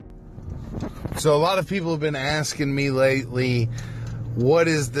So a lot of people have been asking me lately, what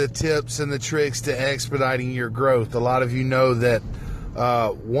is the tips and the tricks to expediting your growth? A lot of you know that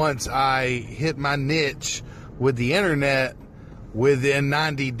once I hit my niche with the internet, within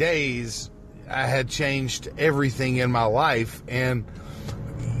 90 days, I had changed everything in my life. And,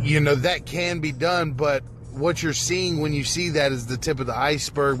 that can be done, but what you're seeing when you see that is the tip of the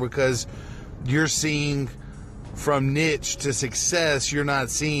iceberg, because you're seeing from niche to success. You're not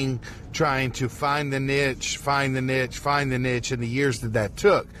seeing trying to find the niche, and the years that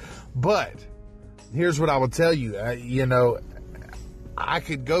took. But here's what I will tell you. I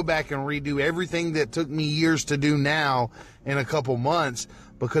could go back and redo everything that took me years to do now in a couple months,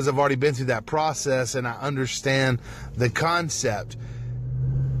 because I've already been through that process and I understand the concept.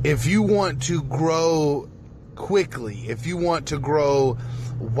 If you want to grow quickly, if you want to grow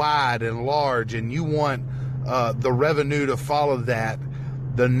wide and large, and you want the revenue to follow that,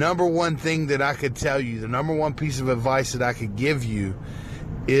 the number one thing that I could tell you, the number one piece of advice that I could give you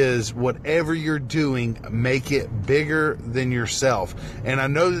is, whatever you're doing, make it bigger than yourself. And I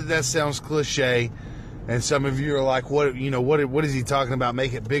know that sounds cliche, and some of you are like, what is he talking about?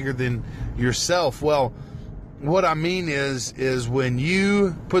 Make it bigger than yourself. Well, what I mean is when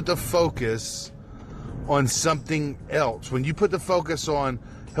you put the focus on something else, when you put the focus on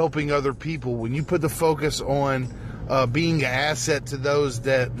helping other people, when you put the focus on being an asset to those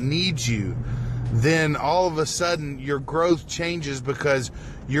that need you, then all of a sudden your growth changes, because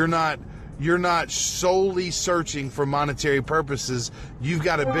you're not solely searching for monetary purposes. You've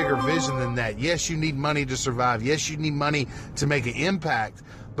got a bigger vision than that. Yes, you need money to survive. Yes, you need money to make an impact,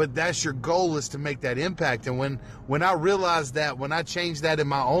 but that's your goal, is to make that impact. And when I realized that, when I changed that in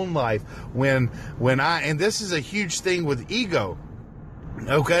my own life, and this is a huge thing with ego,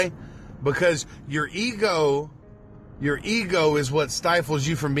 okay? Because your ego is what stifles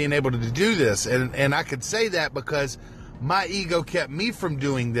you from being able to do this. And I could say that because my ego kept me from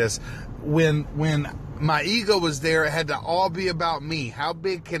doing this. When my ego was there, it had to all be about me. How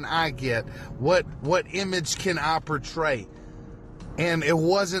big can I get? What image can I portray? And it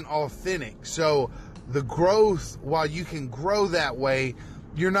wasn't authentic. So the growth, while you can grow that way,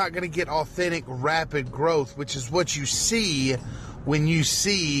 you're not going to get authentic, rapid growth, which is what you see when you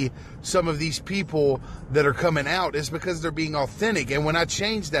see some of these people that are coming out. Is because they're being authentic. And when I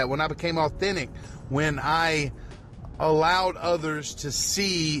changed that, when I became authentic, when I allowed others to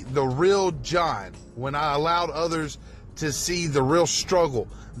see the real John, when I allowed others to see the real struggle,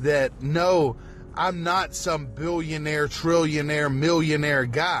 that no, I'm not some billionaire, trillionaire, millionaire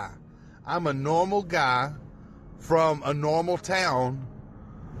guy. I'm a normal guy from a normal town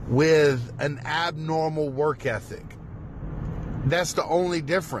with an abnormal work ethic. That's the only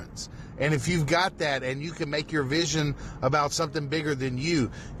difference. And if you've got that, and you can make your vision about something bigger than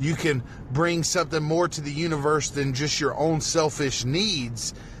you can bring something more to the universe than just your own selfish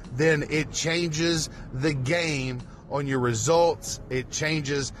needs, then it changes the game on your results. It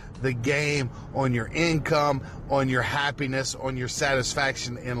changes the game on your income, on your happiness, on your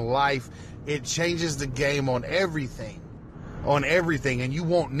satisfaction in life. It changes the game on everything. And you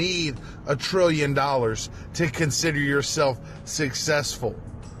won't need $1 trillion to consider yourself successful,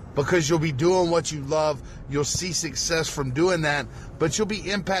 because you'll be doing what you love. You'll see success from doing that, but you'll be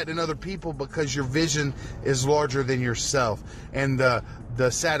impacting other people because your vision is larger than yourself. And the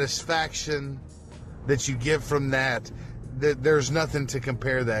satisfaction that you get from that, there's nothing to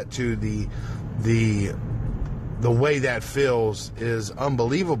compare that to. The way that feels is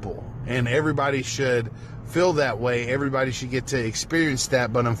unbelievable, and everybody should feel that way. Everybody should get to experience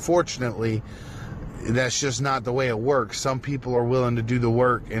that, but unfortunately, that's just not the way it works. Some people are willing to do the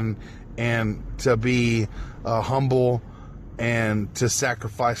work and to be humble and to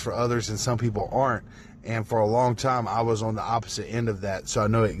sacrifice for others, and some people aren't. And for a long time, I was on the opposite end of that, so I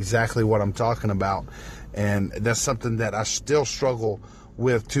know exactly what I'm talking about. And that's something that I still struggle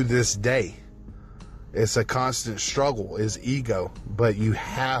with to this day. It's a constant struggle, is ego, but you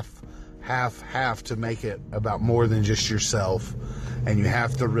have to make it about more than just yourself. And you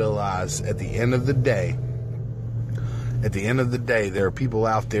have to realize at the end of the day, there are people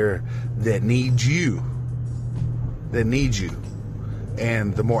out there that need you.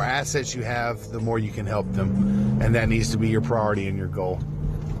 And the more assets you have, the more you can help them. And that needs to be your priority and your goal.